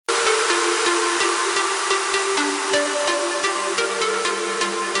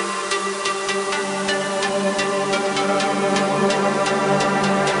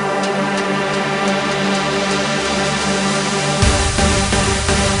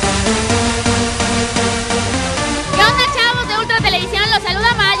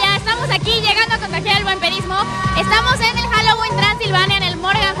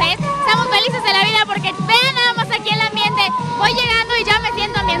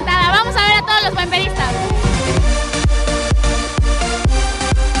todos los buenpedistas.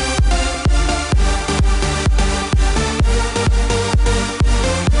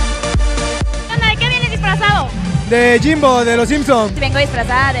 ¿De qué vienes disfrazado? De Jimbo, de los Simpsons. Vengo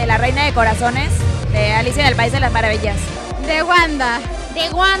disfrazada de la Reina de Corazones, de Alicia en el País de las Maravillas. De Wanda. De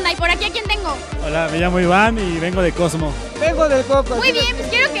Wanda. ¿Y por aquí a quién tengo? Hola, me llamo Iván y vengo de Cosmo. Vengo del Coco. Muy bien, pues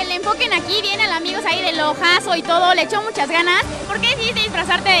quiero que le enfoquen aquí, vienen amigos ahí del ojazo y todo, le echó muchas ganas. ¿Por qué decidiste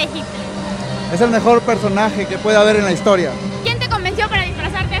disfrazarte de Hitler? Es el mejor personaje que puede haber en la historia. ¿Quién te convenció para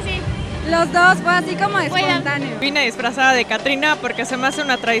disfrazarte así? Los dos, fue así como espontáneo. Vine disfrazada de Catrina porque se me hace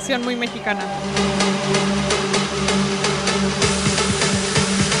una tradición muy mexicana.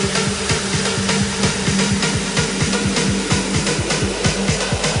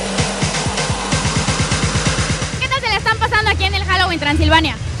 Aquí en el Halloween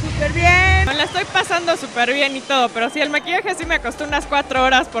Transilvania. Súper bien. Me la estoy pasando súper bien y todo, pero sí, el maquillaje sí me costó unas 4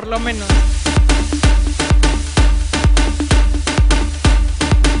 horas por lo menos.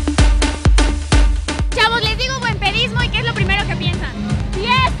 Chavos, les digo buenpedismo y ¿qué es lo primero que piensan?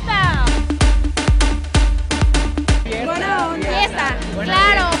 ¡Fiesta! Buena onda. Fiesta,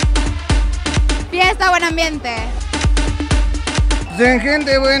 claro. Fiesta, buen ambiente. De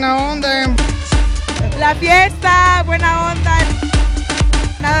gente buena onda. La fiesta, buena onda,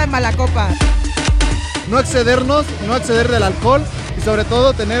 nada de mala copa. No excedernos, no exceder del alcohol y sobre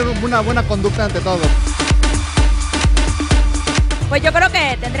todo tener una buena conducta ante todo. Pues yo creo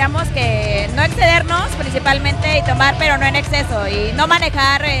que tendríamos que no excedernos principalmente y tomar, pero no en exceso, y no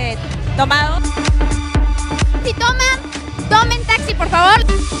manejar tomados. Si toman, tomen taxi, por favor.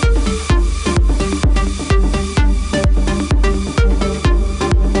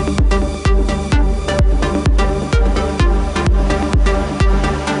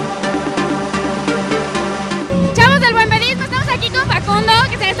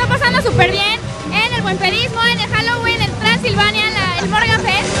 Que se le está pasando súper bien en el buenpedismo, en el Halloween, en Transilvania, el Morgan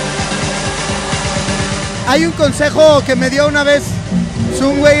Fest. Hay un consejo que me dio una vez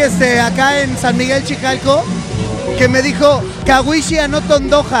un güey acá en San Miguel Chicalco que me dijo, Kawishi no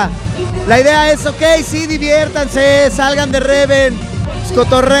tondoja. La idea es, ok, sí, diviértanse, salgan de reven,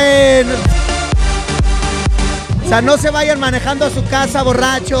 cotorreen. O sea, no se vayan manejando a su casa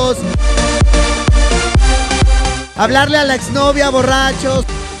borrachos. Hablarle a la exnovia borrachos.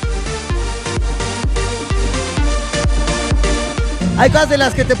 Hay cosas de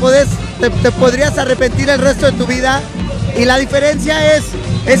las que te podrías arrepentir el resto de tu vida. Y la diferencia es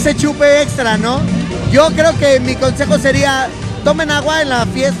ese chupe extra, ¿no? Yo creo que mi consejo sería, tomen agua en la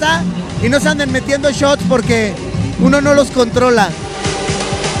fiesta y no se anden metiendo shots porque uno no los controla.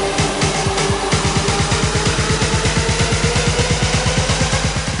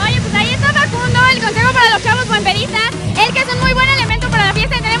 Para los chavos buenpedistas, él que es un muy buen elemento para la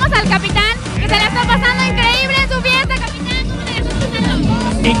fiesta. Y tenemos al capitán que se la está pasando increíble en su fiesta. Capitán, ¿cómo te estás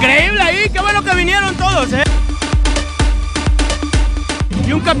pasando? Increíble ahí, qué bueno que vinieron todos,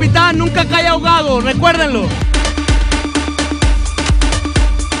 Y un capitán nunca cae ahogado, recuérdenlo.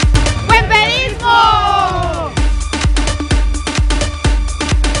 ¡Buenpedismo!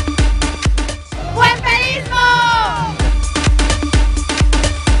 ¡Buenpedismo!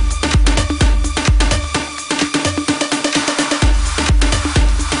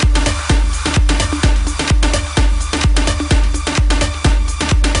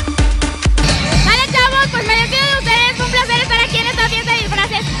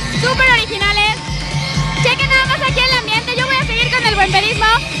 Súper originales. Chequen nada más aquí el ambiente. Yo voy a seguir con el buenpedismo.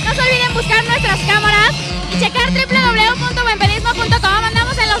 No se olviden buscar nuestras cámaras y checar www.buenpedismo.com.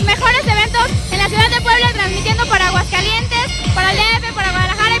 Andamos en los mejores eventos en la ciudad de Puebla, transmitiendo para Aguascalientes, para el DF, para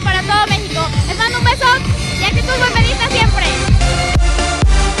Guadalajara y para todo México. Les mando un beso y actitud buenpedista siempre.